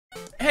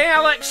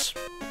Alex,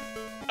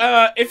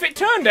 if it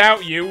turned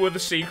out you were the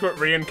secret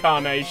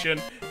reincarnation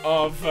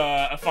of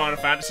a Final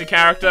Fantasy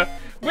character,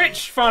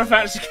 which Final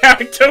Fantasy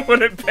character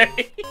would it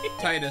be?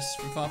 Titus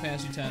from Final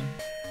Fantasy X.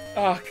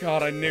 Oh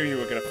god, I knew you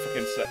were gonna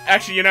fucking say.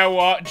 Actually, you know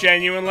what?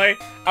 Genuinely,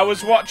 I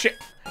was watching.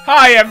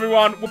 Hi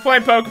everyone, we're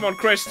playing Pokemon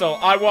Crystal.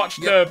 I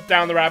watched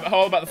Down the Rabbit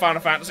Hole about the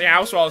Final Fantasy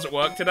house while I was at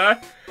work today.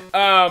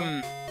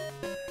 And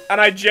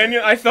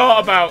I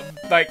thought about,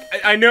 like,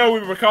 I know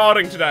we were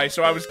recording today,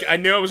 so I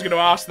knew I was gonna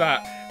ask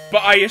that.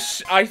 But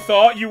I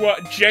thought you were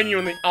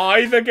genuinely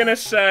either gonna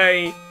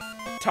say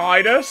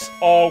Tidus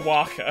or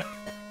Waka.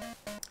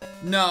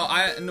 No,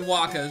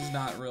 Waka is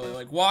not really,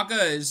 like,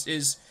 Waka is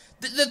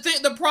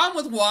the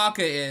problem with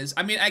Waka is,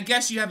 I mean, I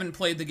guess you haven't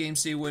played the game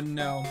so you wouldn't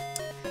know.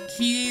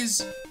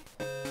 He's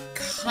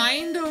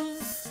kind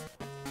of,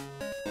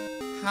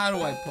 how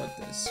do I put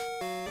this?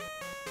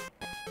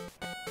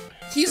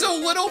 He's a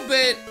little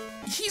bit,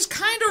 he's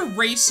kind of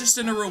racist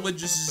and a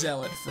religious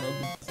zealot for a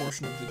good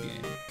portion of the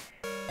game.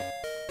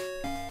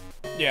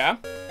 Yeah.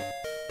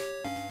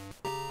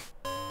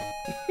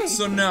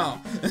 So no.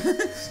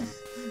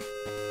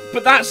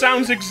 But that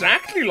sounds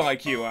exactly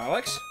like you,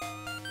 Alex.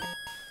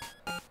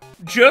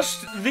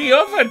 Just the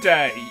other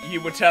day,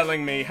 you were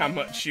telling me how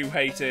much you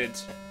hated...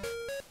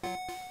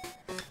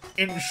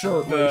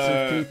 Insert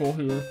racist people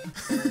here.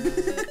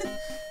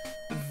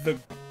 The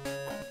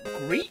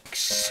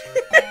Greeks?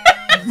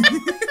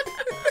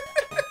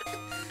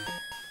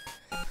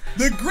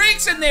 The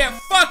Greeks and their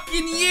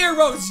fucking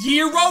Euros!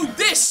 Euro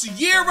this,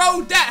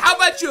 Euro that! How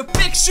about you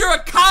fix your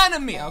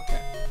economy? Okay.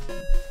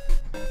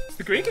 Is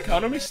the Greek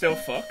economy still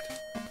fucked?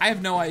 I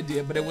have no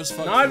idea, but it was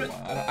fucked Neither, for a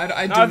while.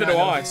 I do neither not do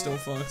know I. if it's still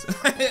fucked.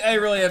 I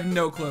really have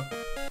no clue.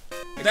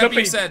 That could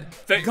being be- said,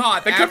 they-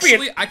 God, they could be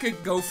actually, I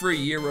could go for a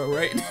Euro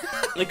right now.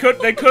 They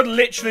could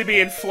literally be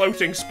in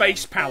floating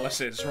space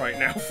palaces right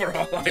now, for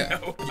all I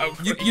know. Oh,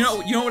 You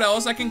know what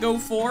else I can go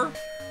for?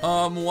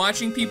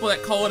 Watching people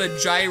that call it a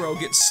gyro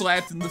get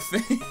slapped in the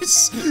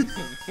face.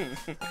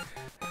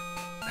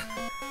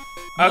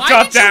 Oh,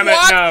 god damn it,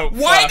 no.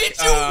 Why Fuck, did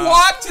you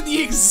walk to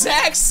the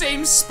exact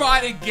same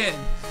spot again?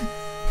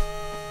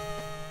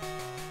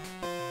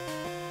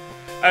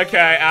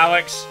 Okay,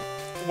 Alex,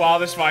 while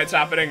this fight's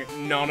happening,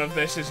 none of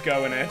this is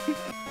going in.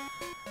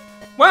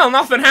 Well,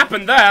 nothing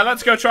happened there.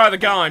 Let's go try the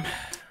game.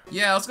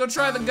 Yeah, let's go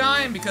try the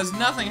game because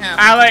nothing happened.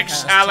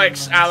 Alex,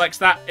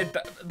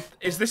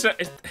 is this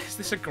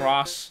a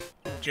grass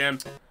gym?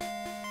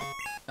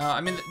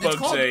 I mean, it's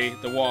called...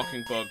 Bugsy, the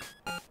walking bug.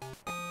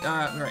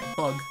 Right,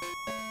 bug.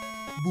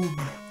 Boog.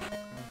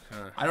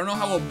 Okay. I don't know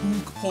how a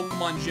boog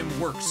Pokemon gym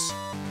works.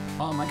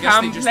 I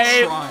guess they just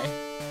try.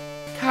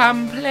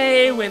 Come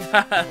play with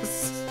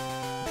us.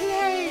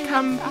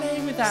 Come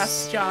play with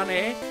us,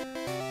 Johnny.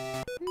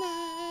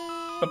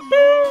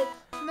 No.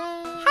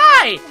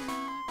 Hi!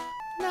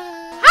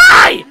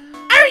 Hi!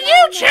 Are you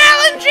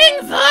challenging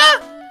the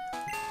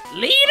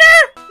leader?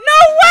 No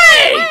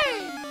way!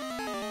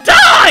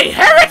 Die,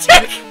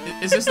 heretic!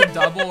 Is this a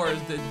double or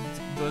is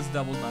those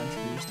doubles not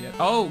introduced yet?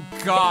 Oh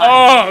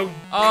god.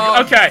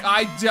 Oh, okay.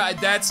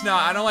 That's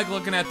not. I don't like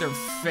looking at their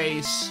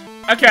face.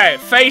 Okay,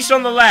 face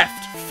on the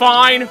left.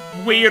 Fine,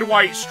 weird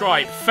white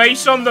stripe.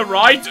 Face on the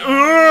right.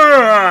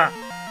 Ugh!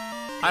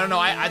 I don't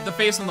know. The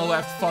face on the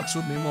left fucks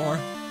with me more.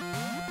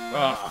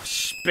 Oh,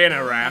 spin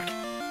a rack.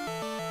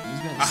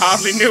 I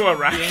hardly knew a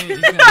rack. He's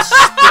gonna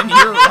spin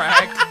your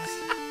rack.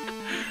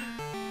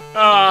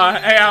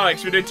 Hey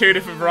Alex, we did two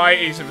different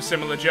varieties of a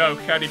similar joke.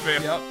 How do you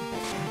feel? Yep.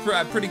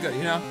 Pretty good,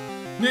 you know?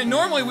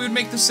 Normally we would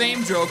make the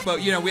same joke,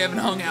 but, you know, we haven't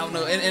hung out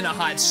in a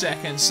hot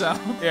second, so...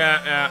 Yeah.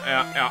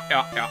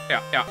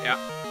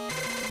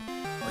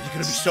 Oh, you're gonna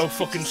be so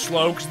fucking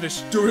slow because this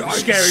scary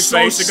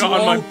face I got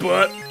on my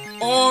butt.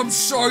 Oh, I'm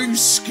so... Are you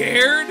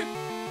scared?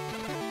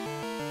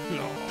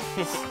 No.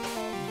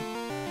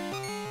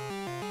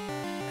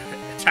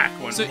 Attack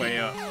went way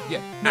up.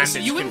 Yeah. No, And so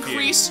it's you confused.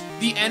 increase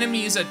the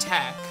enemy's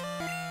attack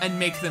and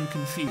make them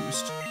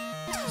confused.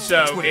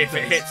 So if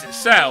it hits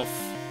itself,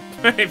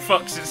 it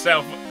fucks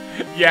itself.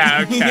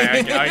 Yeah,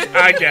 okay,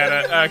 I get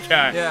it.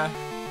 Okay. Yeah.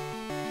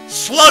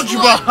 Sludge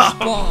bomb.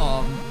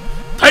 Bomb.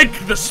 Take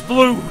the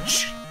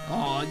splooge.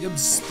 Oh, you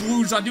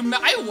splooge on. Dude,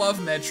 I love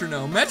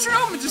Metronome.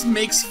 Metronome just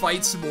makes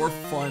fights more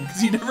fun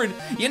because you never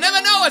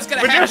know what's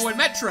gonna happen with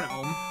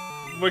Metronome.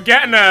 We're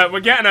getting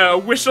a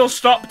whistle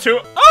stop to.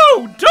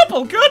 Oh,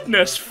 double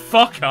goodness.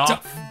 Fuck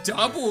off.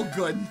 Double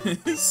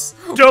goodness.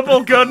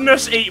 Double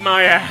goodness. Eat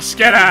my ass.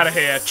 Get out of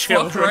here,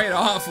 children. Fuck right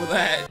off with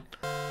that.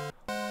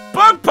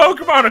 Bug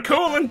Pokemon are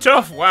cool and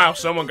tough. Wow,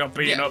 someone got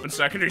beaten up in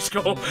secondary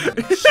school.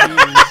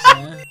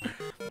 Jeez,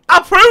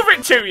 I'll prove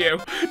it to you,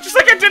 just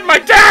like I did my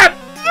dad.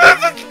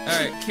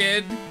 Alright,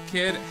 kid,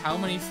 how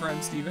many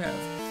friends do you have?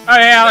 Oh,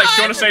 hey, Alex,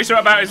 do you want to say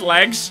something about his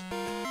legs?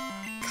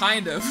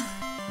 Kind of.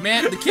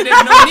 Man, the kid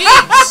has no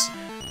knees!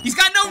 He's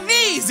got no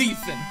knees,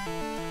 Ethan!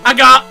 I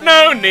got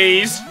no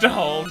knees to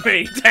hold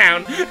me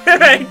down.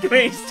 Make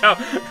me stop.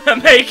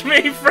 Make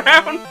me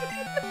frown.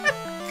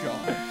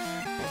 God.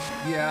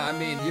 Yeah, I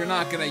mean, you're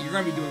gonna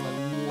be doing like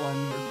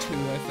 1 or 2,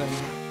 I think.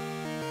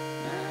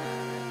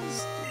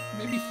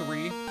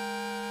 3.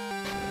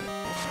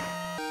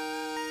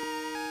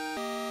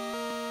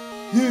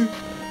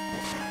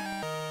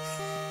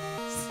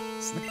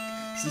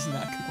 This is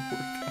not gonna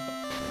work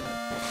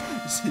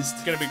out. This is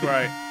gonna be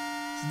great.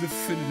 It's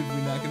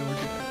definitively not gonna work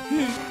out.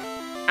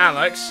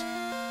 Alex,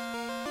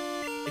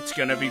 it's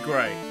gonna be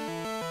great.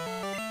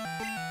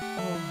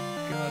 Oh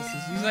god,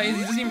 he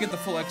doesn't even get the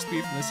full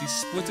XP from this. He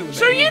splits it with.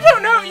 So you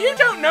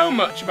don't know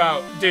much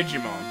about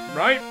Digimon,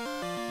 right?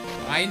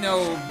 I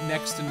know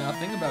next to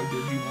nothing about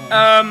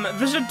Digimon.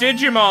 There's a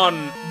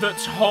Digimon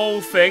that's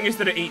whole thing is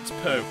that it eats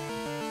poo.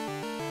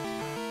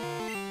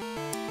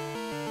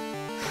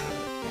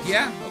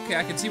 Yeah, okay,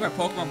 I can see why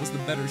Pokemon was the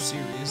better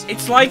series.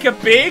 It's like a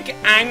big,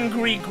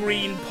 angry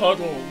green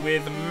puddle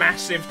with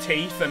massive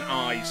teeth and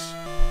eyes.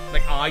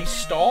 Like eye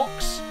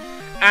stalks.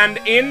 And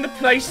in the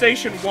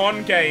PlayStation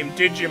 1 game,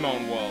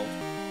 Digimon World,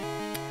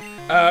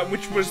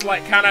 which was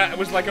like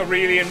was like a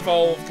really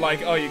involved,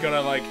 like, oh, you gotta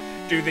like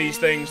do these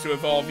things to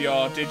evolve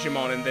your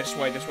Digimon in this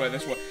way, this way,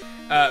 this way.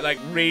 Like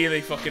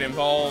really fucking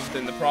involved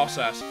in the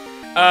process.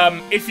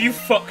 If you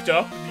fucked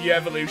up the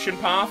evolution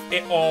path,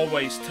 it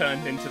always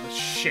turned into the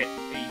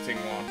shit-eating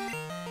one.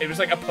 It was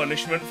like a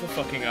punishment for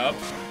fucking up.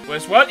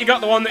 Whereas, well, you got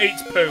the one that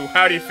eats poo.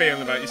 How do you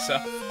feel about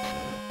yourself?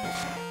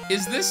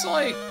 Is this,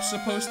 like,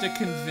 supposed to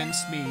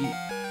convince me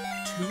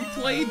to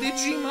play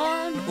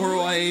Digimon? Or,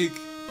 like...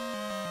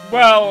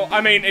 Well, I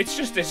mean, it's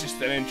just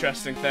an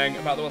interesting thing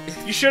about the world.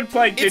 You should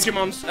play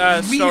Digimon's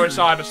Story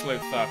Cyber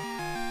Sleuth, though.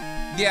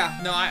 Yeah,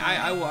 no,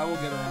 I will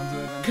get around to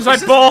it. Because I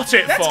bought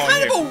it for you. That's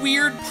kind of a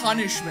weird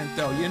punishment,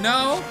 though, you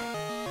know?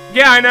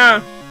 Yeah, I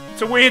know.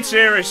 It's a weird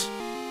series.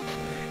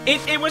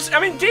 It was, I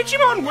mean,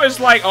 Digimon was,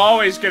 like,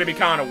 always going to be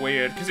kind of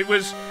weird, because it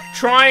was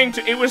trying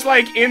to, it was,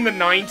 like, in the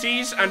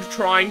 90s, and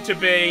trying to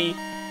be,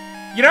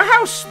 you know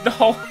how the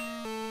whole,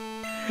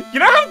 you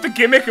know how the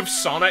gimmick of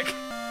Sonic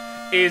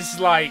is,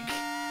 like,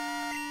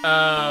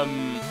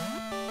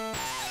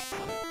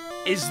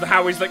 is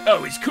how he's like,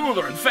 oh, he's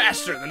cooler and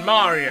faster than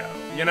Mario,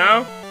 you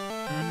know?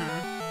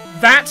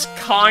 That's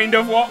kind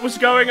of what was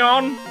going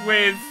on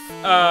with,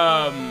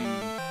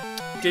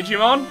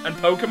 Digimon and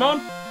Pokemon.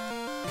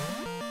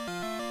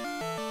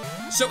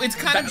 So it's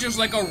kind of just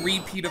like a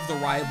repeat of the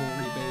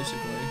rivalry,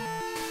 basically.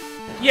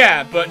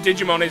 Yeah, but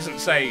Digimon isn't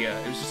Sega.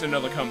 It was just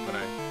another company.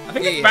 I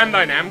think it's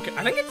Bandai Namco.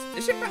 I think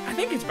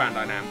it's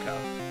Bandai Namco.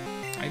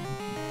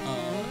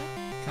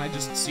 Can I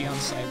just see on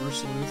Cyber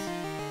Sleuth?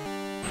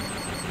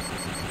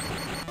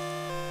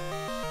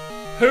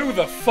 Who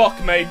the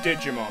fuck made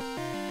Digimon?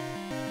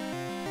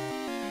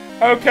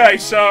 Okay,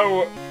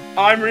 so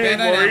I'm really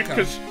worried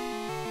because.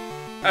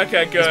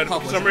 Okay, good.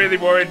 Because I'm really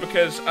worried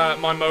because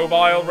my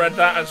mobile read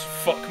that as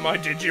 "fuck my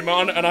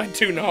Digimon," and I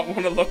do not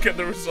want to look at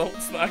the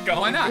results that I got.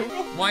 Why not? On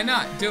Google. Why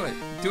not? Do it.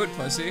 Do it,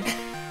 pussy.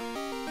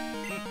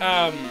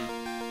 I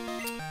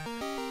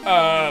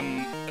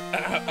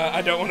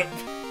don't want to.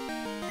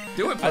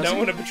 Do it, pussy. I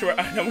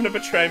don't want to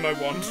betray my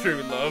one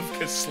true love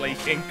because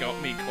slaking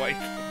got me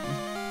quake.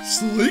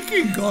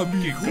 Slaking got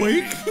me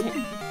quake.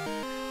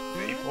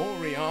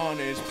 Vaporeon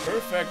is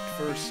perfect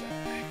for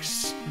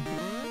sex.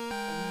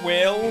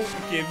 Will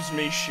gives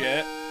me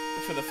shit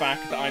for the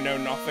fact that I know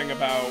nothing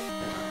about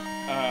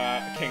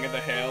King of the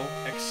Hill,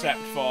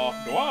 except for,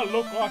 do I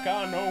look like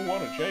I know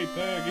what a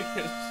JPEG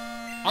is?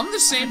 I'm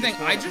the same thing.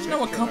 I just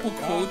know a couple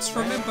quotes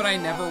from it, but I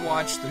never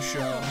watched the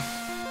show.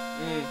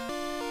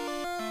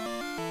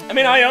 I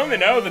mean, I only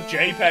know the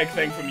JPEG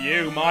thing from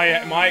you.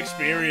 My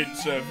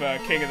experience of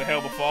King of the Hill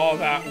before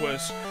that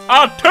was,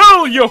 I'll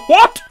tell you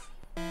what!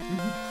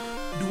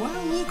 Do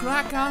I look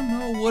like I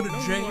know what a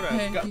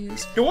JPEG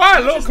is? Do I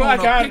look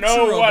like I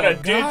know what a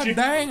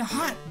goddamn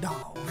hot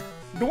dog?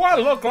 Do I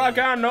look like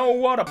I know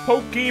what a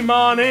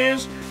Pokemon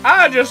is?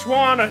 I just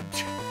want a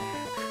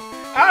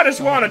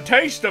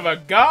taste of a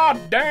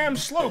goddamn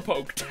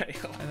slowpoke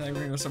tail. I think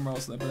we're gonna go somewhere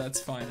else, but that's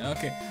fine.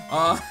 Okay.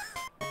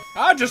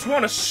 I just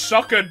want to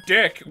suck a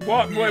dick.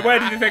 What? Yeah, where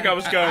did you think I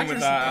was going with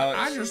that, Alex?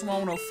 I just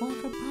want to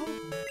fuck a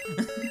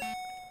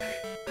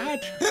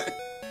Pokemon.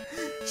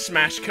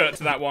 Smash cut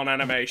to that one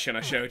animation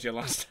I showed you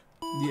last.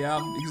 Yeah,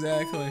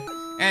 exactly.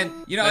 And,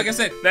 you know, like I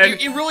said,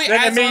 it really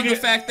adds on the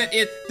fact that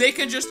they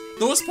can just,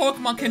 those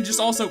Pokemon can just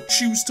also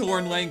choose to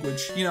learn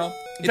language, you know?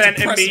 It's a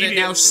precedent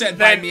now set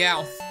by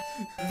Meowth.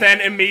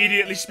 Then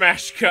immediately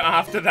smash cut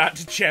after that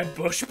to Jeb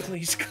Bush,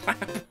 please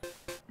clap.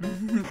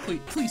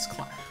 please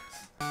clap.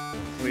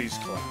 Please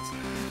clap.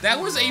 That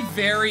was a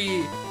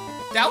very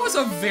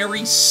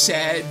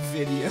sad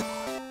video.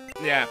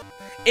 Yeah.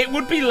 It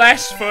would be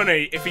less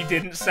funny if he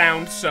didn't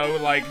sound so,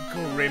 like,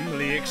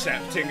 grimly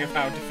accepting of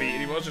how defeated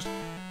he was. Just,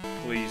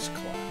 please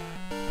clap.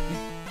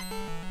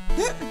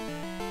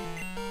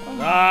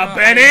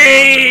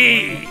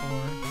 Benny!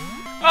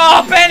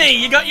 Oh, Benny,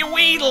 you got your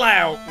Weedle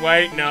out!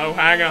 Wait, no,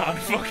 hang on.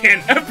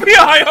 Fucking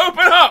FBI,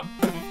 open up!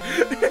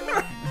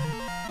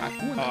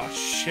 Oh,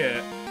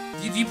 shit.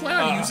 Do you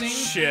plan on using...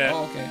 shit.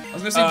 Oh, okay. I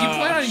was gonna say, do you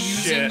plan on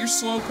using your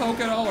Slowpoke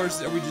at all, or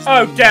are we just...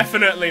 Oh,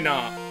 definitely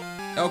not.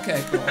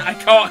 Okay, cool. I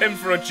caught him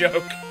for a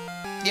joke.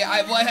 Yeah,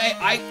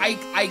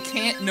 I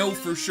can't know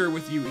for sure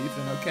with you,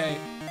 Ethan, okay?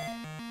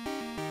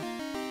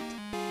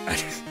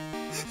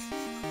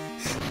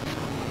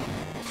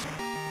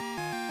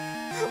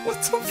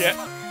 What the Yeah.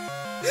 fuck?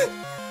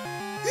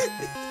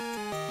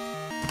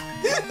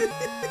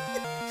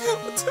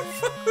 What the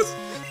fuck was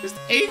just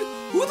egg?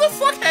 Who the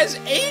fuck has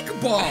egg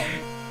bomb?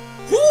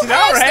 Who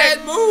has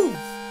that move?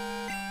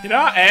 Did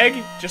our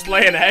egg just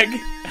lay an egg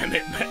and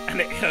it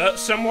hurt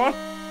someone?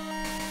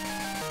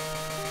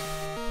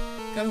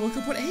 Gotta look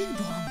up what egg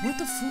bomb. What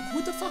the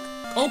fuck?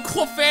 Oh,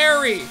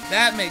 Clefairy.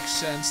 That makes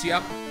sense.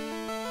 Yep.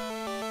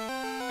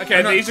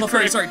 Okay, these are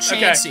pretty. Sorry,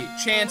 Chansey. Okay.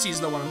 Chansey's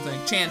the one I'm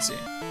thinking. Chansey.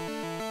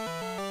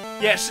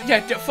 Yes,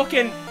 yeah,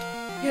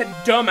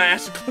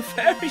 dumbass.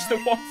 Clefairy's the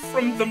one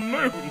from the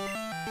moon.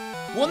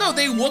 Well, no,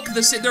 they look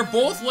the same. They're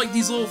both like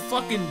these little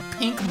fucking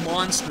pink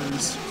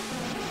monsters.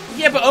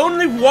 Yeah, but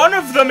only one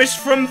of them is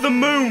from the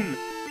moon.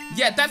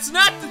 Yeah, that's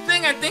not the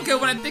thing I think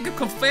of when I think of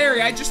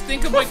Clefairy. I just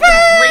think of like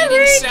the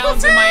grating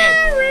sounds in my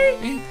head.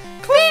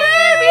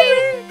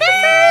 Clefairy,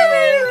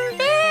 Clefairy,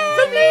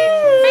 the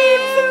moon,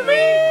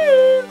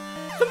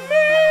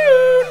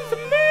 the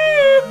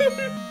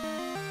moon.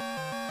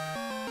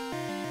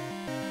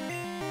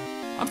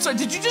 I'm sorry,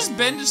 did you just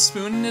bend a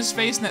spoon in his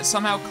face and that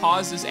somehow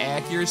caused his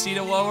accuracy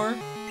to lower?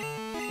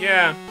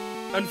 Yeah,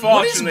 unfortunately.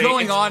 What is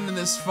going on in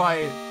this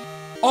fight?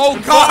 Oh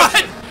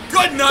god!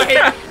 Good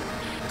night!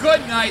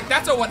 Good night.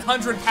 That's a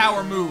 100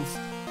 power move.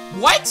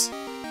 What?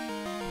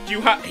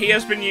 He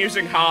has been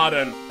using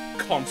Harden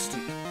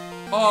constant.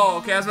 Oh,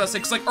 okay, I was about to say,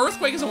 cause like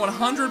Earthquake is a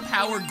 100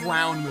 power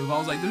ground move. I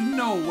was like, there's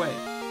no way.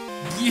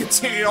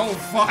 Guillotine, oh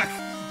fuck.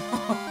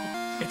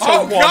 It's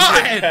oh a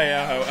god!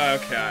 KO.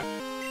 Okay.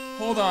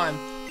 Hold on.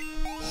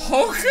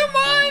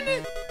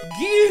 Pokemon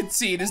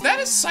Guillotine, is that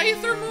a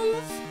Scyther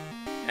move?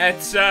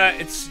 It's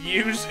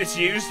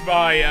used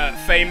by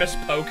famous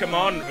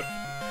Pokemon.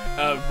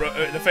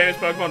 The famous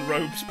Pokemon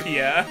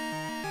Robespierre.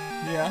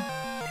 Yeah.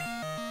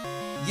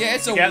 Yeah,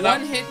 it's a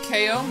one-hit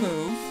KO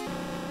move.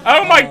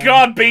 Oh my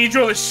god,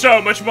 Beedrill is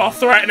so much more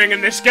threatening in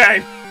this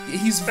game.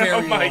 He's very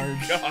large. Oh my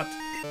god.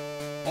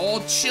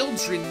 All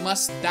children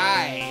must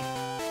die.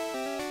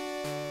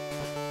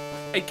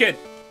 Hey kid.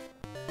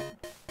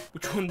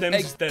 Which one of them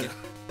is dead?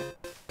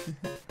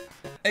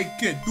 Hey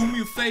kid, do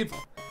me a favor.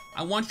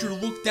 I want you to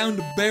look down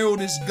the barrel of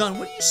this gun.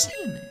 What are you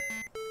seeing there?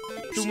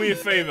 Do me a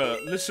favor.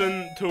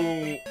 Listen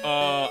to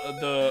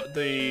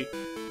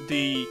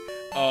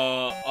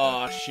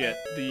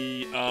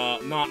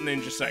not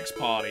Ninja Sex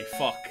Party.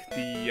 Fuck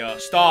the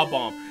Star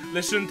Bomb.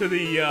 Listen to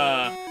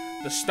the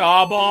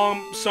Star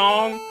Bomb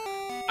song.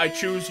 I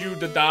choose you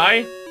to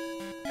die.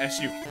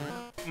 SU.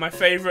 My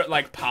favorite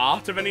like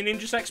part of any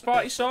Ninja Sex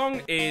Party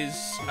song is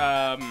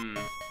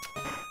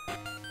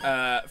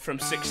from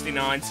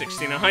 69.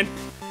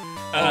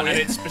 And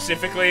it's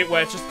specifically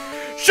where it's just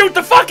shoot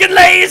the fucking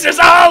lasers,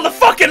 all the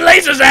fucking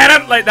lasers at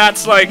him. Like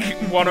that's like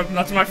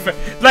that's my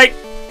like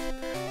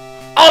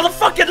all the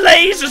fucking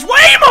lasers,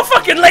 way more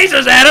fucking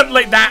lasers at him.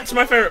 Like that's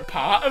my favorite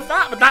part of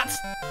that. But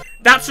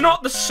that's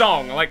not the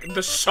song. Like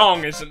the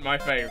song isn't my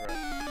favorite.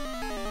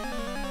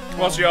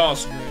 What's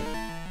yours?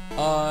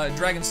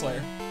 Dragon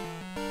Slayer.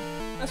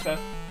 That's fair.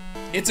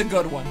 It's a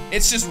good one.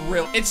 It's just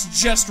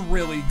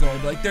really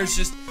good. Like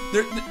there's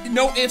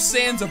no ifs,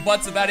 ands, or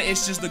buts about it.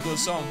 It's just a good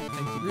song.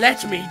 Thank you.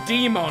 Let me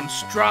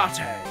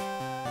demonstrate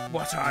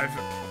what I've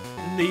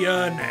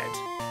learned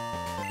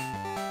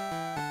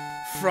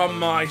from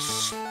my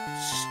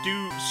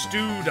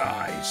stewed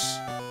eyes.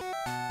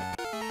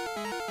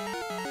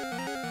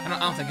 I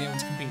don't think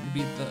anyone's competing to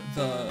beat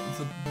the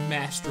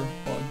master of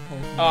bug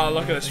Pokemon. Oh,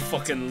 look at this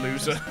fucking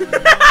loser.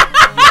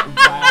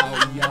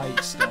 Wow,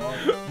 yikes, dog.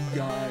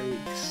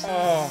 Yikes.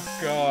 Oh,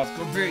 God.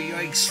 Go very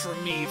yikes for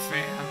me,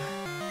 fam.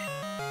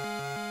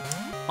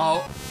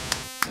 Oh.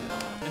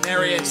 And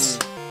there he is.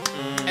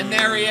 And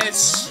there he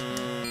is.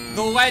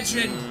 The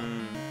legend.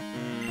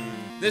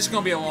 This is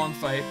gonna be a long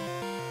fight.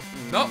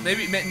 No,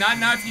 maybe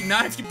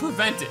not if you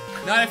prevent it.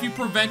 Not if you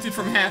prevent it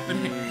from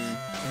happening.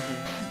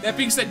 That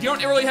being said, you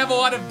don't really have a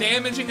lot of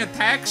damaging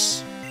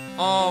attacks.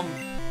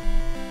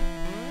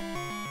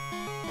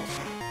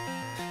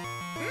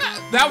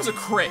 That was a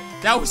crit.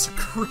 That was a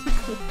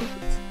critical.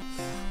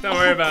 Don't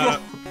worry about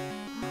it.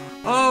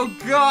 Oh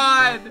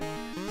God.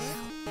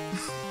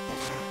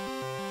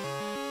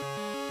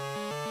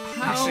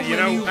 Actually, you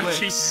know,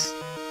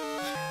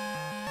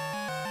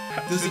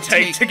 does it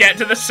take to get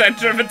to the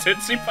center of a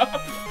Tootsie Pop?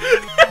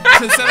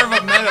 To the center of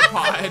a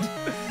Metapod.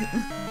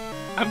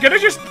 I'm gonna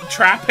just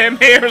trap him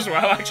here as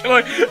well,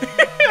 actually.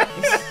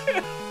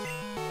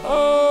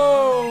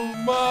 Oh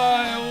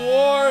my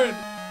lord!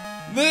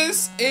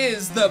 This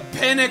is the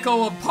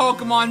pinnacle of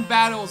Pokemon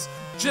battles.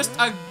 Just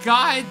a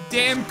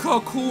goddamn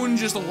cocoon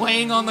just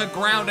laying on the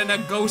ground and a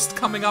ghost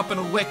coming up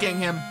and licking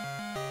him.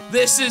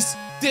 This is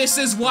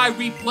why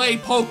we play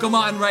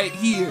Pokemon right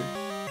here.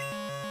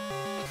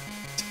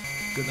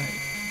 Good night.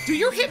 Dude,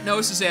 your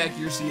hypnosis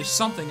accuracy is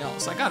something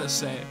else, I gotta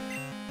say.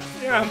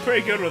 Yeah, I'm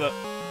pretty good with it.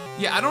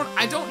 Yeah, I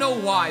don't know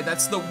why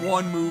that's the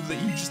one move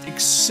that you just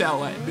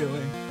excel at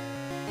doing.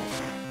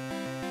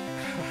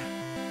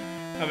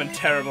 Having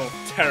terrible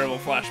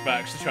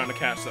flashbacks to trying to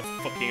catch the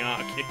fucking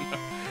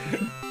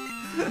Arceus.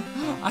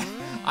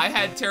 I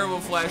had terrible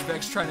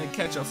flashbacks trying to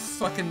catch a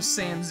fucking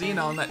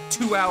Sanzina on that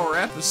 2-hour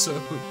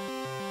episode.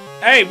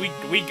 Hey, we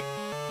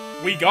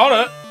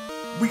got it.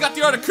 We got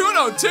the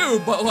Articuno too,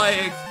 but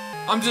like,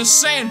 I'm just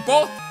saying,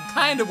 both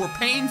kind of were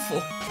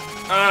painful.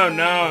 Oh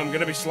no, I'm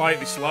gonna be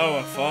slightly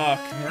slower. Fuck.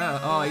 Yeah.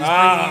 Oh, he's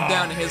bringing you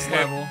down to his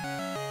level.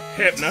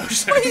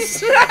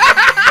 Hypnosis.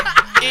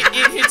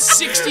 It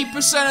hits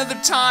 60% of the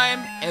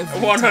time.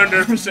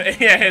 100%.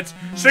 Yeah, it hits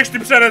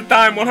 60% of the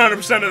time.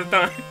 100% of the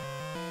time.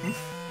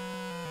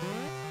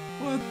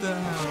 What the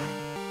hell?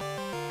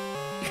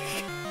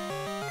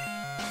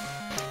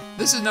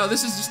 This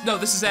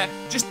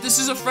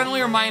is a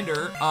friendly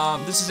reminder.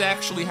 This is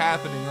actually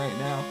happening right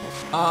now.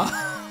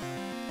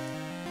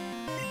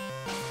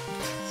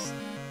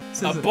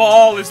 A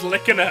ball is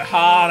licking a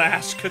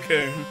hard-ass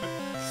cocoon.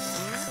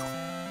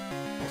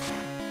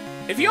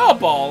 If your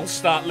balls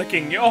start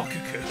licking your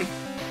cocoon,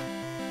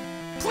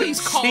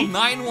 please call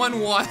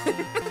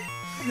 911.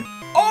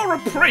 Or a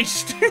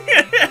priest.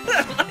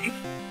 Like,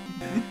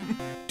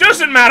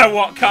 doesn't matter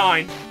what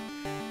kind.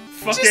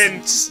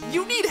 Fucking.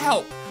 You need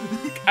help.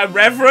 A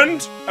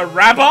reverend, a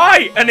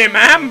rabbi, an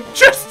imam,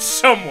 just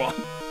someone.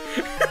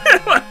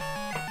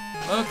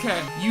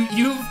 Okay,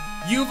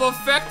 you've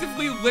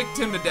effectively licked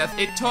him to death.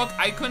 It took,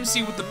 I couldn't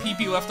see what the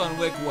PP left on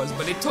lick was,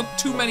 but it took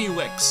too many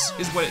licks,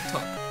 is what it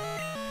took.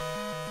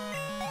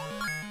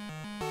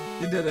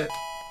 You did it.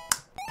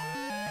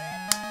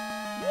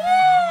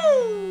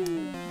 Woo!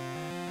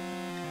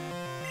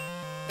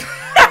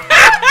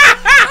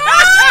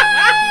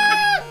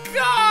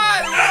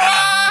 God,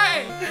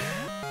 why?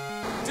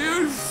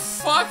 Dude,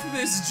 fuck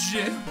this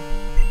gym.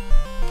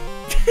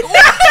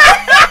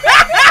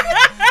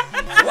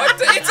 What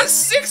the? It's a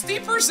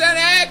 60%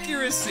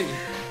 accuracy.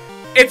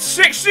 It's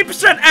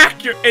 60%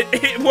 accurate.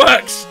 It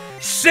works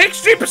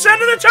 60% of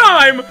the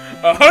time,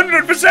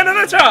 100% of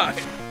the time.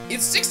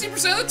 It's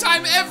 60% of the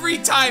time, every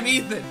time,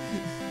 Ethan.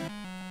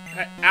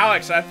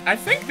 Alex, I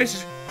think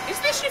this is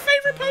this your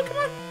favorite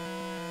Pokemon?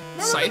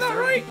 Scyther? That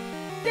right?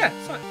 Yeah,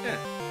 yeah.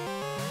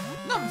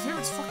 No, my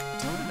favorite's fucking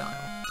Totodile.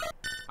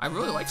 I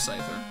really like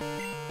Scyther.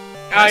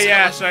 Oh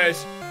yeah, so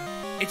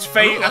it's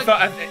favorite.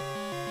 Really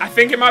I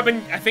think it might have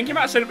been. I think you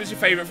might have said it was your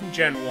favorite from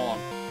Gen 1.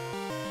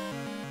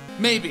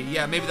 Maybe,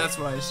 yeah, maybe that's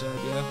what I said,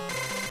 yeah.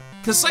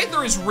 Cause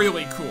Scyther is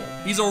really cool.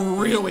 He's a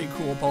really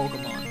cool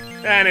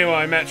Pokemon.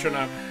 Anyway,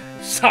 Metronome.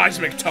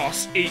 Seismic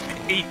Toss. Eat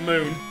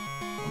Moon.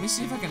 Let me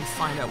see if I can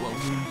find out what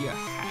Lugia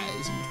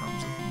has in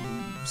terms of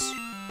moves.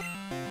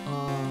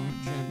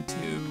 Gen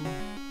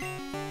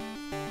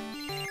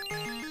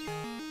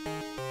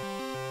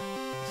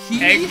 2.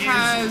 He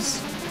has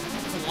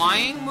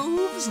flying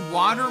moves,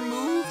 water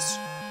moves,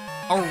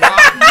 a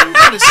rock move,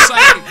 and a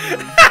psychic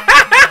move.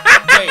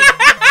 Wait,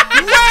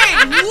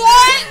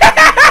 what?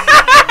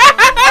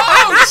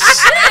 Oh,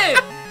 shit!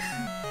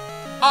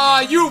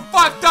 Aw, you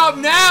fucked up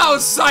now,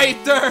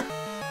 Scyther!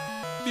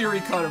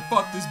 Fury Cutter,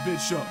 fuck this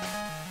bitch up.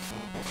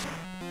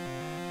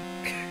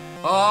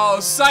 Oh,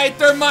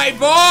 Scyther, my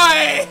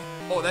boy!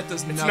 Oh, that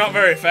does nothing. It's not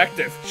very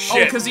effective. Shit.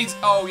 Oh, because he's...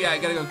 Oh, yeah, I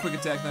gotta go quick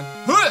attack then.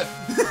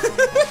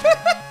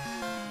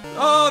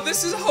 Oh,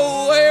 this is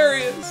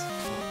hilarious.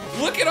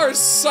 Look at our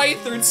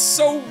Scyther, it's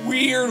so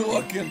weird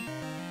looking.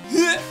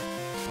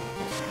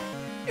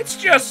 It's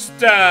just,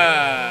 It's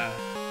a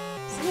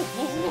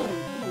little weird.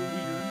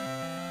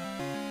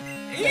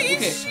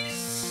 He's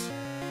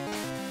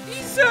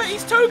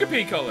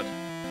Togepi colored.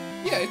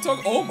 Yeah, it took.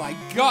 Oh my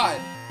god.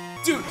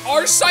 Dude,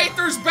 our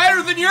Scyther's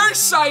better than your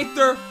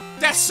Scyther!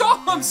 That's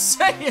all I'm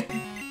saying!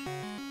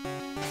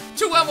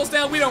 2 levels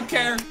down, we don't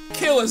care.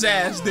 Kill his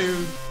ass,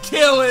 dude.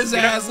 Kill his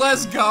ass,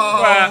 let's go!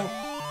 Well,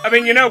 I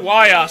mean, you know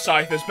why our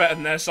Scyther's better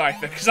than their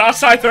Scyther? Because our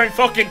Scyther ain't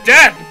fucking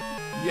dead!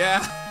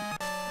 Yeah.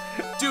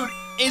 Dude,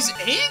 is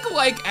Egg,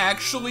 like,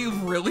 actually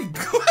really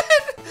good?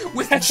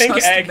 With just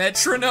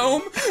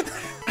Metronome?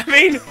 I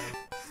mean,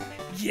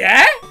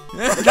 yeah?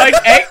 Like,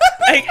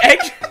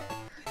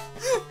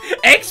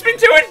 Egg's been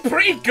doing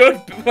pretty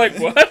good, like,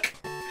 work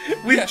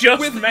with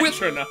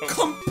Metronome. With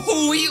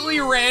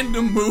completely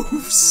random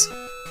moves.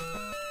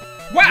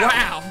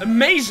 Wow!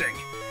 Amazing!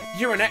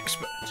 You're an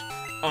expert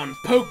on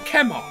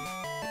Pokemon.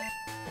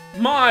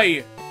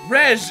 My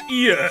Res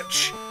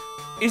Urch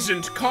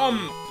isn't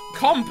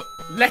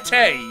complete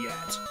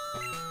yet.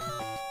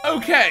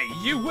 Okay,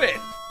 you win.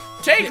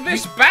 Take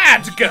this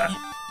badger!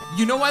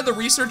 You know why the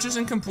research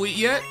isn't complete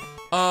yet?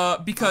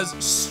 Because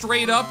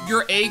straight up,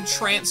 your egg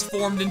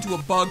transformed into a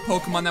bug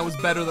Pokemon that was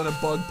better than a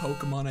bug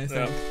Pokemon, I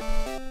think.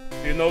 Yeah.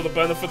 You know the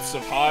benefits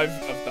of the Hive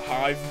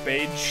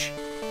badge?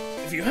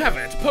 If you have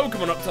it,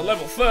 Pokemon up to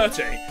level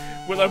 30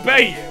 will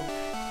obey you.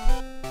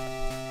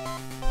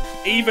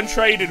 Even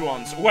traded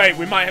ones. Wait,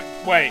 we might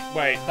have, wait,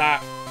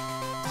 that.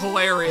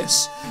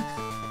 Hilarious.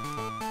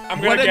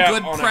 What a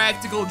good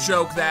practical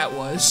joke that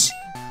was.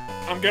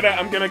 I'm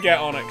gonna get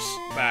Onyx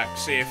back,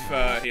 see if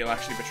he'll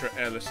actually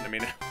listen to me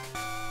now.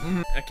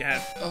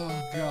 Again. Oh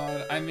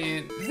god, I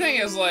mean, the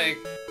thing is, like,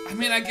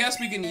 I guess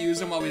we can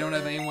use him while we don't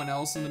have anyone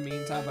else in the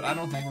meantime, but I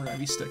don't think we're gonna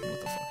be sticking with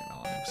the fucking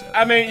Onyx.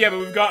 I mean, yeah, but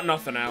we've got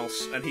nothing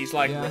else, and he's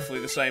like Yeah. roughly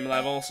the same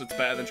level, so it's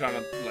better than trying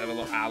to level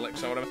up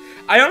Alex or whatever.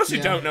 I honestly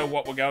don't know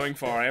what we're going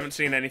for. I haven't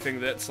seen anything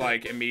that's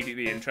like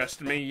immediately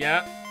interested me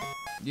yet.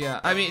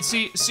 Yeah, I mean,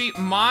 see,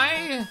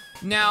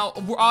 now,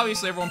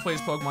 obviously everyone plays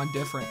Pokemon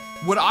different.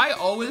 What I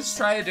always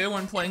try to do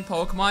when playing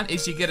Pokemon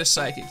is you get a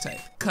Psychic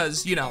type.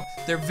 Cause, you know,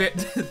 they're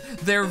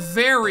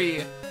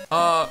very,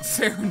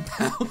 fair and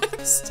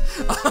balanced.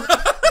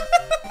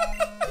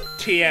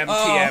 TM.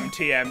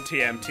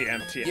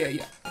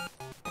 Yeah.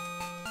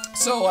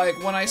 So,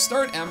 like, when I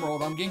start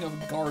Emerald, I'm getting a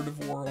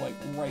Gardevoir, like,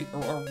 right,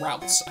 or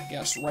routes, I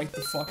guess, right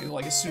the fuck,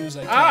 like, as soon as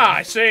I can. Ah,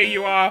 I see.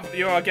 You are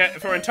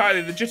for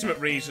entirely legitimate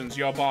reasons.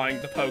 You're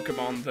buying the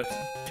Pokemon that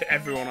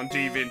everyone on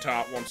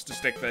DeviantArt wants to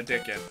stick their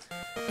dick in.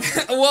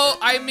 Well,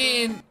 I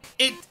mean,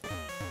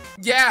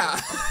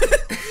 yeah.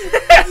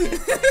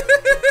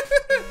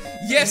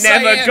 Yes, I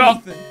am,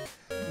 Ethan.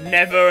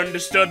 Never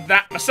understood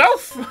that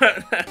myself.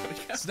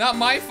 It's not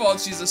my fault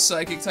she's a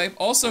Psychic type.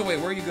 Also, wait,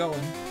 where are you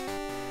going?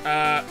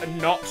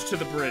 Not to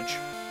the bridge.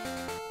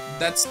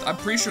 I'm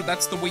pretty sure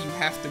that's the way you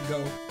have to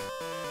go.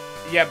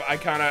 Yeah, but I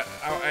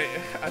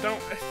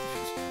don't...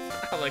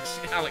 Alex,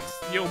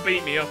 you'll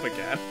beat me up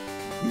again.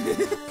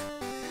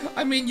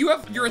 I mean,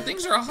 your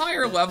things are a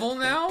higher level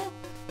now.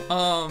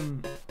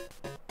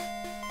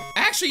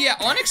 Actually, yeah,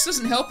 Onyx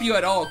doesn't help you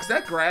at all, because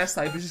that grass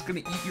type is just gonna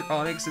eat your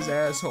Onyx's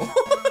asshole.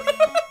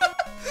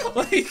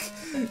 Like,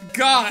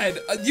 God,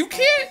 you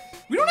can't...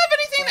 We don't have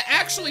anything to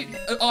actually...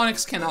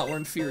 Onyx cannot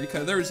learn Fury,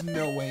 because there is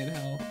no way in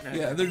hell.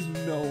 Yeah, there's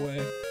no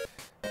way.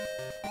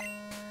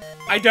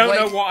 I don't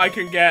know what I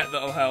can get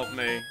that'll help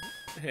me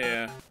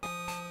here.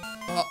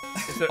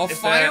 A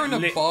Fire and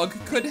a Bug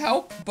could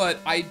help, but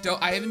I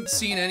haven't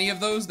seen any of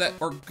those that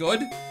are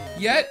good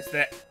yet. Is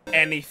there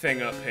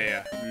anything up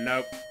here?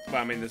 Nope. Well,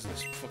 I mean, there's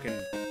this fucking...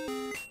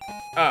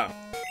 Oh.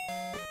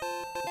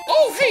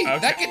 Oh, hey! Okay.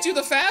 That gets you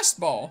the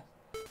fastball.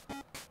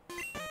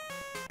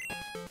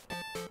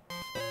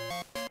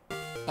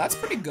 That's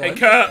pretty good.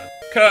 Hey,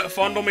 Kurt,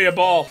 fondle me a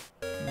ball.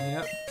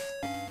 Yep.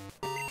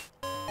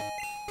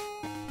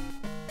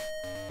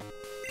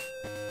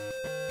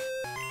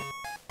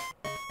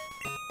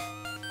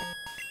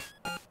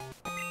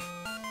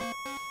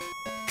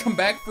 Come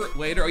back for it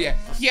later. Oh yeah,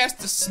 he has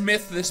to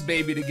smith this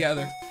baby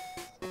together.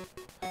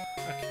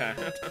 Okay,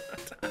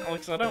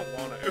 Alex, I don't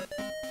want to.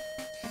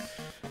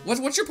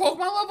 What's your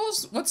Pokemon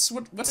levels? What's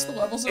the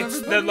levels of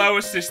everybody? The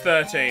lowest is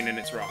 13 and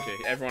it's Rocky.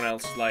 Everyone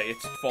else is like,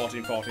 it's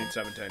 14,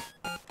 17.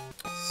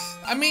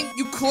 I mean,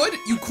 you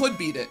could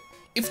beat it.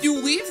 If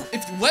you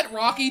let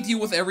Rocky deal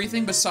with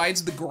everything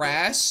besides the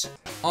grass,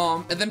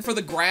 and then for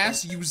the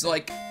grass, use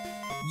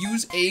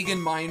Egg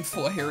and Mind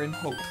Flare and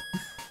Hope.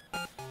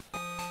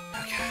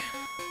 Okay.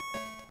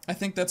 I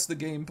think that's the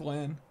game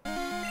plan.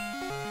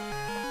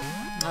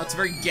 Oh, it's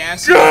very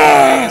gassy,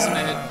 isn't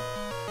it?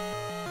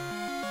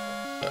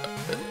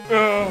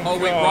 Oh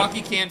wait, God.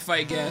 Rocky can't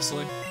fight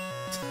Ghastly.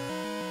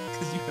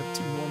 Because you have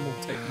two normal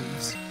type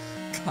moves.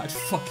 God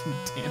fucking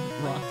damn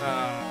it, Rocky.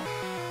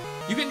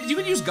 You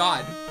can use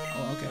God.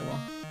 Oh, okay, well.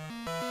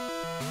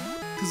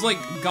 Cause like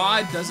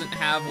God doesn't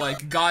have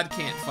God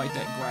can't fight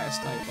that grass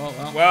type. Oh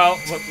well.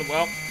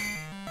 Well.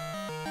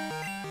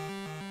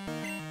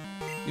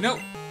 You know,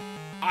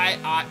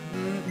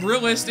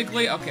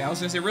 realistically, okay, I was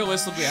gonna say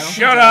realistically, I don't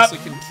Shut think up.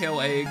 Ghastly can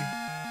kill Egg.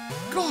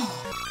 God.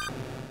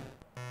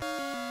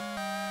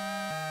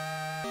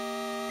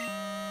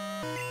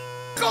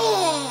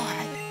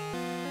 God.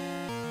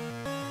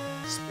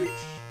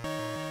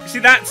 See,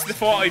 that's the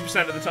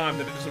 40% of the time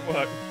that it doesn't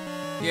work.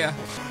 Yeah.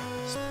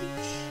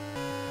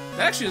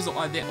 That actually is a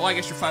lot. Well, I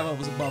guess you're 5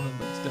 levels above him,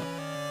 but still.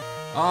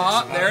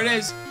 There it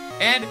is.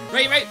 And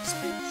right.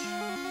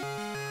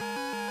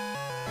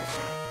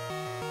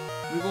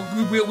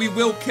 We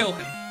will kill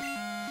him.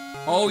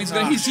 Oh, he's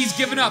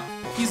giving up.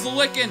 He's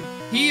licking.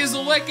 He is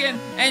licking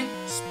and.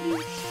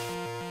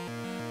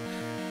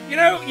 You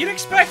know, you'd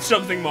expect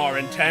something more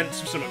intense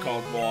from something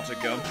called water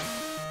gun.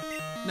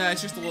 Nah,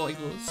 it's just a little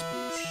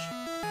sploosh.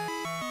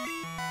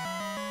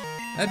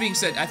 That being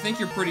said, I think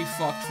you're pretty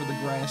fucked for the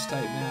grass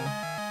type now.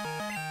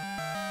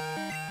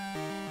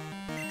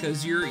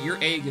 Because your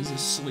egg is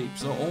asleep,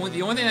 so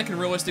the only thing that can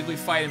realistically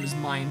fight him is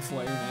Mind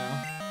Flare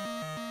now.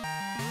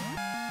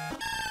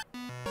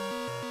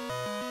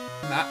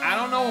 I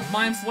don't know if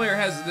Mind Flare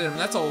has it in him.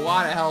 That's a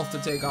lot of health to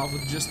take off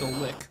with just a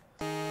lick.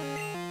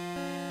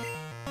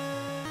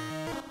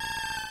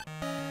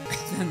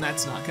 And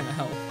that's not gonna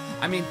help.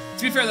 I mean,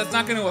 to be fair, that's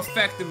not gonna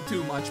affect him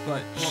too much,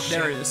 but well,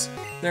 there it is.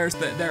 There it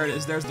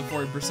is. There's the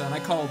 40%. I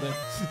called it.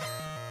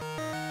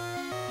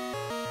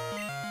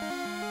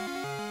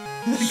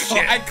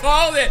 I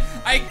called it!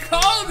 I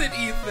called it,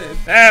 Ethan!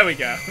 There we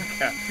go.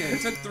 Okay,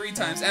 it took 3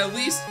 times. At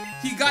least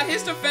he got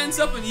his defense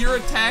up and your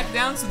attack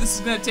down, so this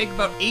is gonna take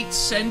about 8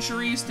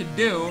 centuries to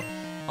do.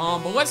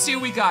 But let's see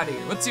what we got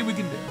here. Let's see what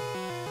we can do.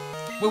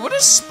 Wait, what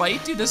does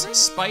Spite do? Doesn't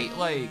Spite,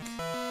 like...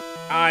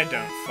 I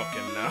don't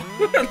fucking know.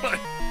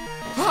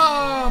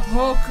 Oh,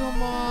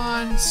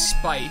 Pokemon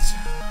Spite.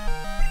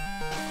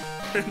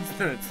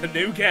 It's the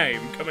new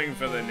game coming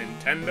for the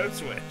Nintendo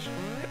Switch.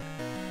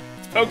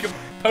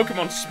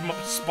 Pokemon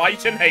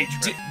spite and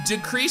hatred.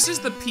 Decreases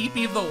the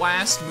PP of the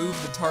last move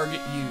the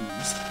target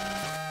used.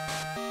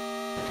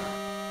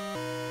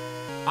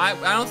 I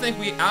don't think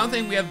we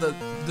have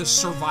the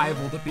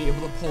survival to be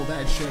able to pull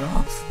that shit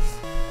off.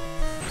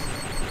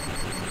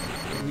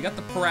 We got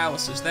the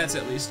paralysis. That's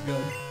at least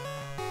good.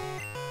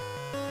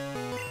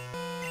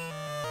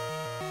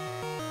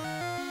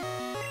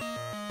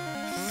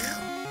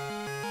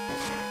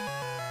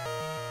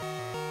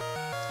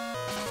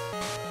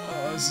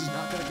 Oh, this is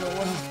not gonna go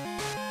well.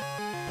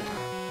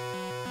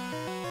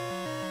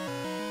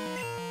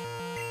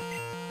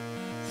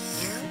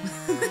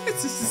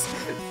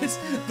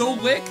 The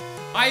Lick,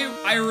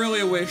 I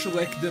really wish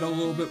Lick did a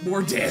little bit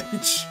more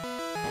damage.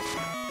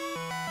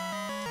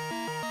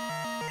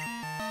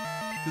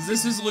 Because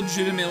this is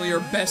legitimately our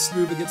best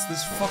move against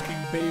this fucking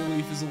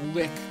Bayleaf is a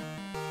Lick.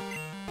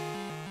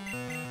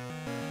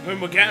 I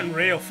mean, we're getting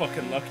real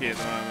fucking lucky at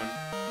the moment.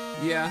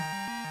 Yeah.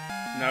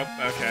 Nope,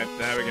 okay,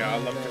 there we go. I'll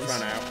look to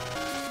run out.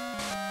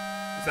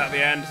 Is that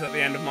the end? Is that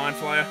the end of Mind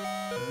Flayer?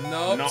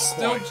 Nope, Not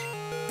still quite.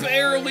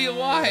 barely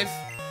alive.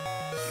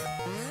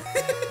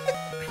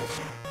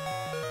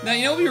 Now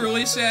you know what'd be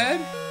really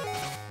sad?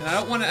 And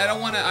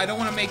I don't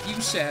wanna make you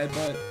sad,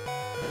 but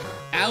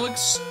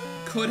Alex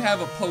could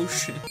have a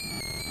potion.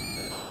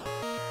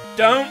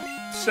 Don't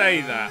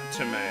say that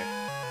to me.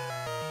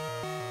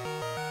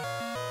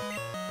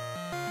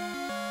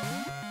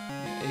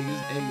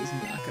 Yeah, Egg is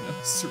not gonna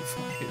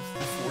survive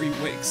before he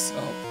wakes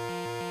up.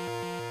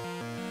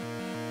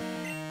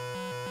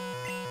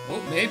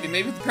 Oh,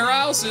 maybe with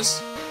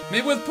paralysis.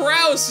 Maybe with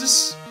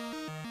paralysis.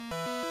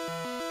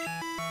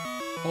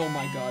 Oh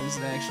my god, is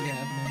it actually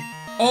happening?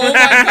 Oh my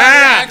god, it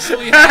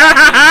actually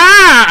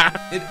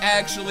happened! It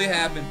actually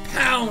happened.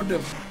 Pound!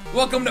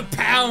 Welcome to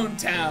Pound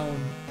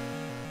Town!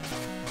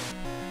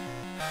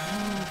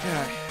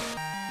 Okay.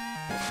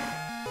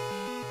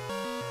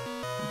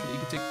 Okay, you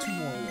can take 2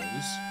 more of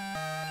those.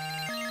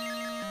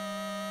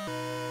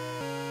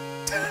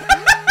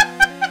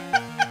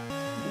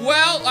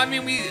 Well, I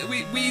mean, we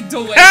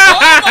delayed.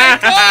 Oh my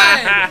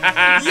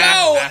god!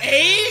 Yo,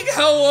 Egg,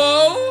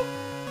 hello?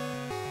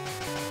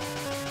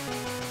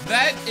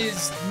 That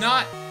is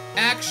not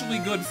actually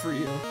good for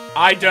you.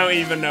 I don't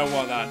even know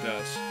what that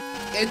does.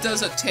 It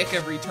does a tick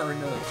every turn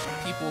to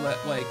people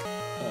that, like,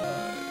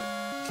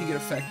 can get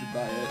affected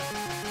by it.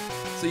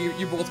 So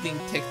you're both getting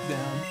ticked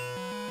down.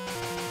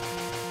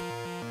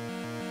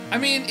 I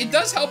mean, it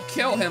does help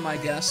kill him, I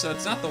guess, so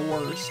it's not the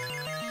worst.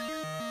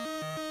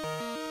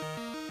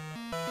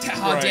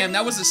 Oh, Right. damn,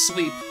 that was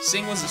asleep.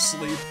 Sing was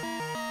asleep.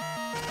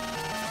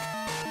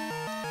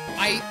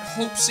 I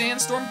hope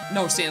Sandstorm...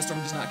 No, Sandstorm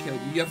does not kill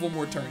you. You have 1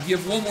 more turn. You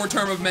have 1 more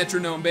turn of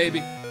Metronome,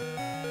 baby.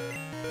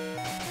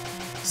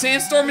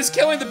 Sandstorm is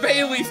killing the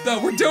Bayleaf, though.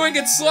 We're doing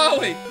it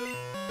slowly.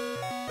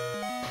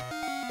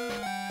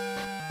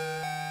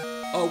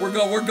 Oh, we're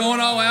going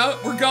all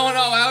out? We're going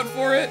all out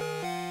for it?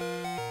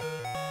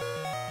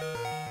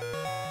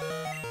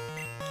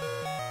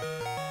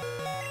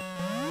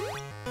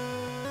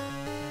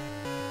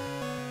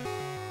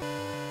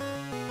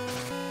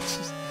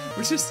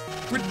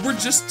 We're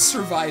just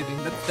surviving.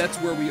 That's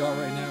where we are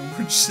right now.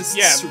 We're just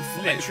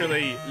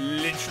surviving.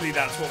 literally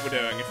that's what we're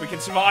doing. If we can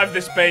survive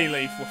this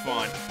Bayleaf, we're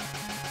fine.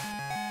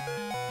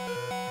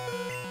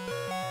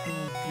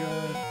 Oh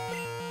god.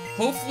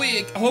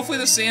 Hopefully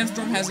the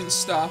Sandstorm hasn't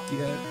stopped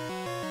yet.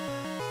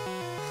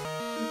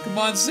 Come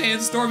on,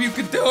 Sandstorm, you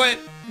can do it!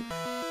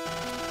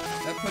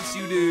 That puts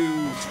you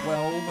to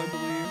 12, I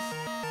believe.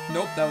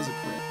 Nope, that was a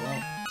crit.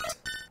 Well.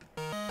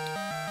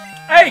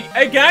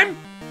 Hey, game!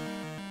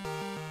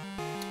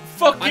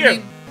 Fuck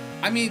you!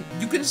 I mean,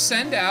 you can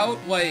send out,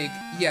 like,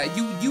 yeah,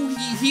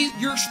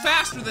 you're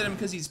faster than him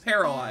because he's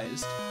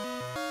paralyzed.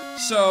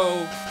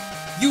 So,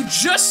 you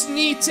just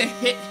need to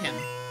hit him.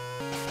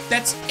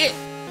 That's it.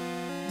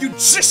 You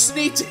just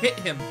need to hit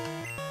him.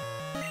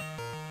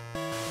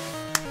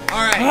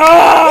 Alright.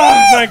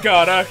 Oh, thank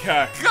god,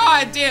 okay.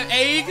 God damn,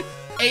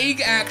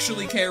 Egg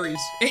actually carries.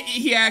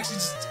 He actually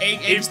just,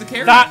 Egg's the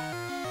carry. That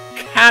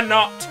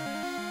cannot...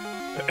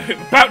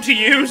 About to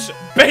use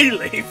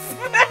Bayleaf.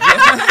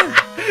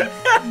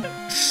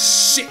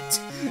 Shit.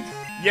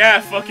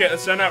 Yeah, fuck it,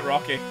 let's send out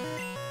Rocky.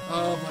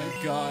 Oh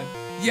my god.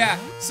 Yeah,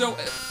 so,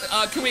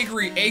 can we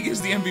agree, Egg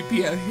is the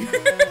MVP out here?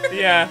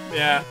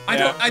 Yeah.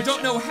 I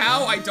don't know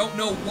how, I don't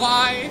know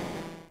why.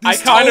 I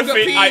kind of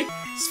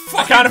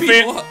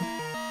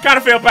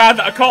feel bad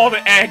that I called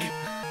it Egg.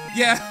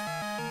 Yeah.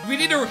 We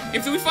need to,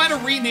 if we find a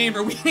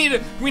renamer,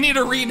 we need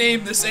to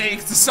rename this Egg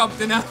to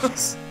something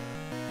else.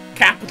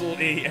 Capital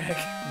E Egg.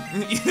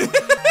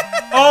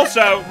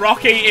 Also,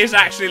 Rocky is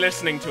actually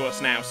listening to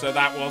us now, so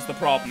that was the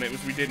problem. It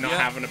was we did not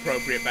have an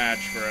appropriate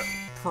badge for it.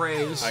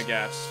 Praise. I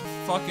guess.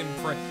 Fucking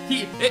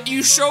praise.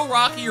 You show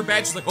Rocky your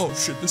badge, he's like, oh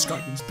shit, this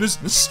guy means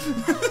business.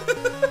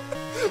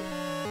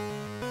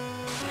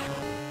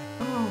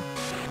 Oh.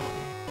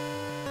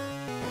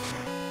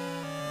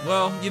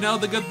 Well, you know,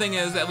 the good thing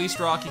is at least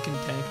Rocky can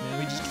tank,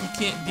 man. He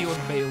can't deal with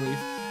Bayleaf.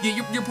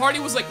 Yeah, your party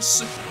was like,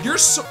 your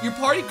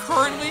party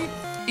currently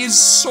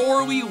is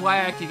sorely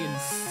lacking in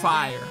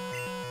Fyre.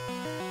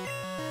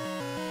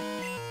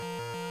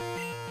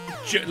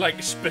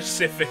 Like,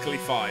 specifically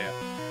Fyre.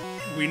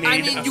 We need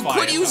I mean, a you fire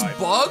could use type.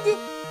 Bug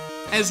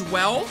as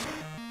well.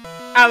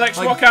 Alex,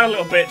 like- what kind of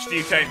little bitch do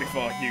you take me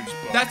for? Use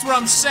Bug. That's what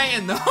I'm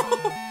saying, though.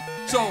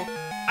 So,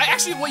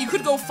 well, you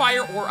could go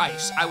Fire or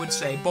Ice, I would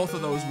say. Both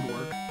of those would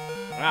work.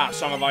 Ah,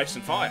 Song of Ice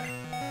and Fire.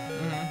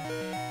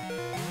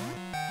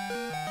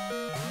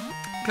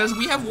 Because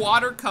we have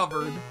Water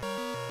covered.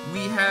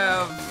 We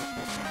have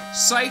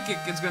Psychic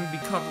is going to be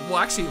covered. Well,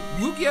 actually,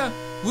 Lugia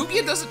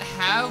doesn't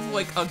have,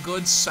 like, a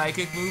good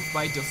Psychic move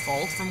by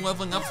default from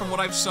leveling up from what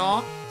I've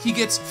saw. He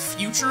gets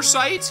Future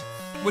Sight,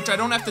 which I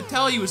don't have to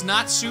tell you is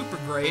not super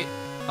great.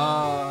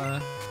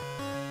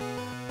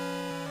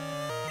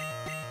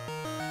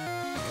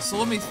 So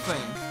let me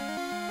think.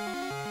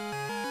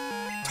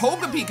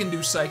 Togepi can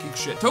do Psychic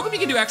shit. Togepi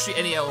can do actually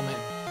any element.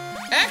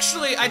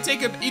 Actually, I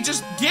take a, you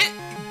just get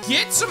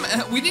some,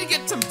 we need to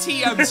get some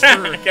TMs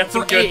for, Get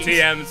some for good Egg.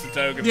 TMs to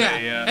Togepi,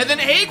 yeah. And then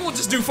Egg will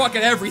just do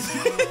fucking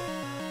everything.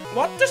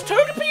 What? Does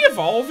Togepi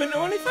evolve into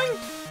anything?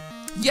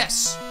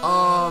 Yes.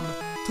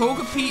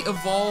 Togepi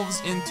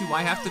evolves into,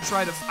 I have to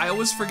try to, I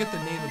always forget the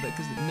name of it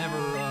because it never,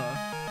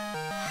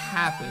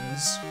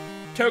 happens.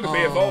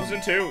 Togepi evolves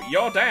into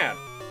your dad.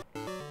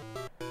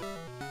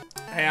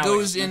 Hey, Alex,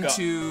 Goes you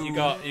into...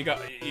 got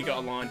a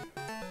line.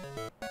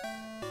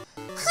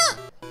 Huh!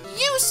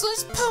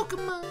 Useless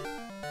Pokemon!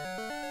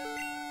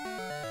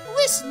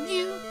 Listen,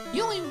 you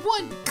only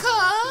won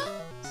because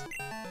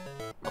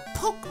my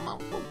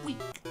Pokemon were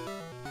weak.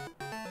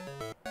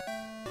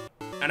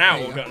 An owl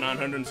There you got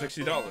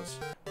 $960.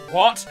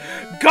 What?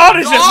 God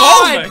is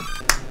God! evolving!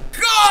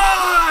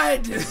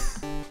 God!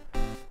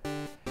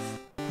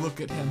 Look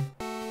at him.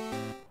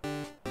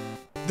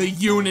 The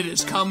unit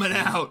is coming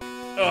out.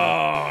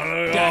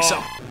 Oh, That's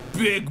a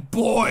big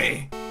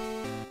boy.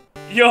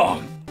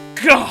 Your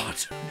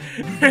God!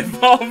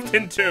 Evolved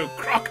into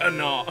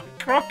Croconaw.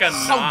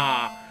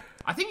 Croconaw.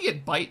 I think you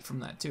get bite from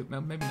that too. No,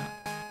 maybe not.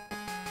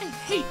 I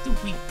hate the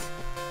weak.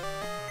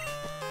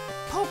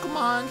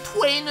 Pokemon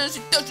trainers,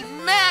 it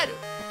doesn't matter.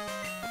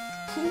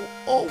 Who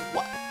or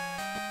what?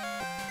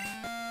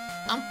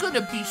 I'm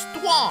gonna be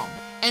strong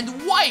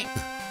and wipe.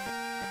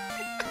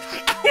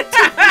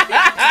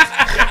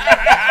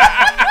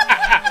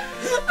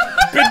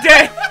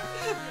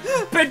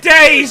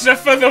 Bidets are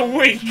for the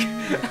weak.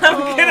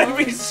 I'm gonna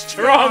be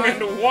strong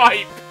and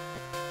wipe.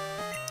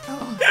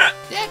 Oh,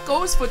 that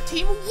goes for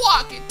Team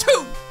Rocket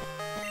too.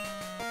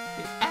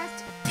 They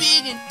act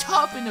big and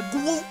tough in a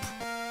group.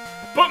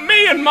 But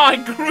me and my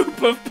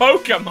group of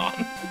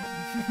Pokemon.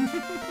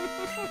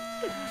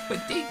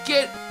 But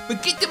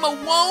get them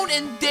alone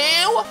and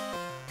they're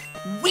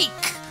weak.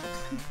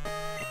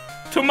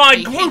 To my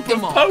hate group of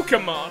them all.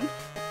 Pokemon.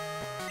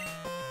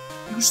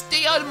 You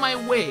stay out of my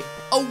way.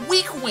 A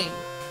weak wing.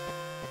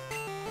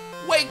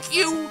 Like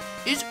you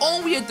is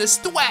only a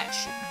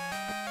distraction.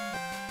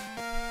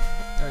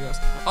 There he goes.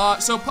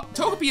 So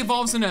Togepi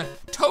evolves in a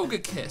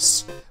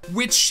Togekiss,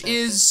 which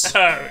is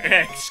Oh,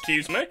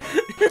 excuse me.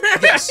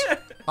 yes.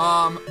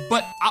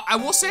 But I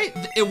will say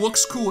it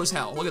looks cool as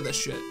hell. Look at this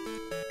shit.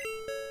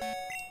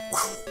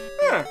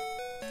 Huh.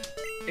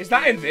 Is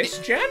that in this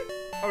gen?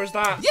 Or is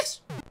that...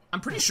 Yes,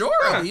 I'm pretty sure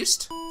at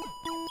least.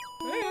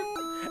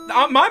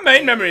 My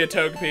main memory of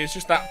Togepi is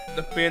just that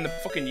being the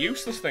fucking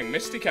useless thing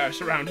Misty carries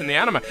around in the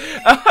anime.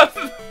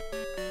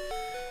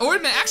 Oh wait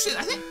a minute, actually,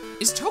 I think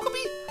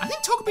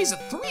Togepi's a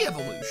 3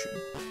 evolution.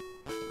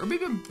 Or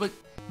maybe am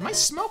I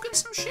smoking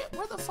some shit?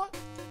 Where the fuck?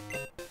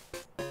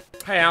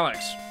 Hey, Alex.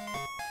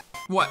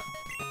 What?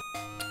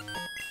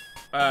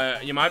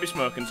 You might be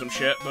smoking some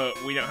shit, but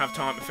we don't have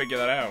time to figure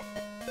that out.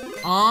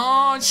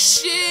 Oh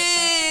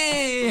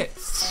shit!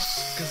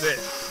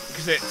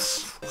 Because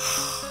it's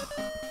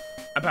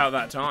about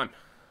that time.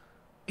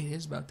 It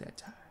is about that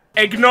time.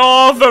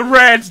 Ignore the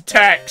red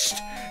text.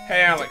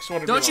 Hey, Alex, what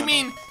did we Don't you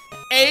learn? mean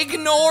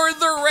ignore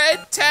the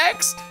red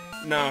text?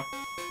 No.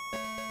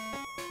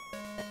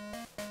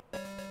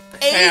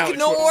 Hey, Alex,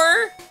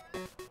 Ignore?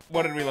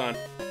 What did we learn?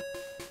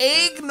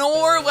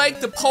 Ignore like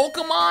the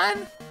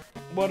Pokemon?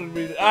 What did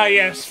we... Ah,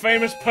 yes,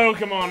 famous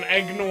Pokemon,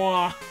 Egg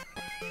Noir.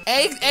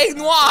 Egg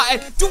Noir.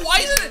 Dude, why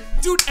isn't it?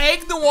 Dude,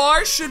 Egg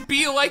Noir should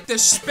be like the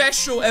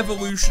special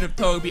evolution of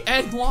Togepi.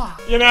 Egg Noir.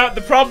 You know,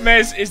 the problem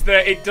is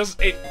that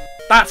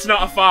that's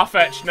not a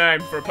far-fetched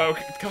name for a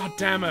Pokemon. God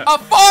damn it. A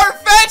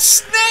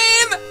far-fetched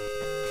name?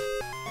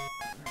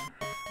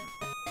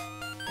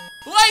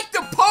 Like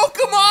the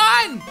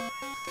Pokemon?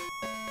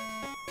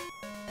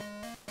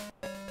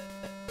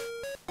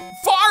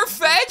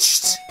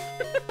 Far-fetched?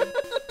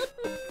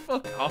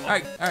 Fuck off.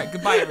 Alright,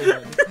 goodbye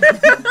everybody.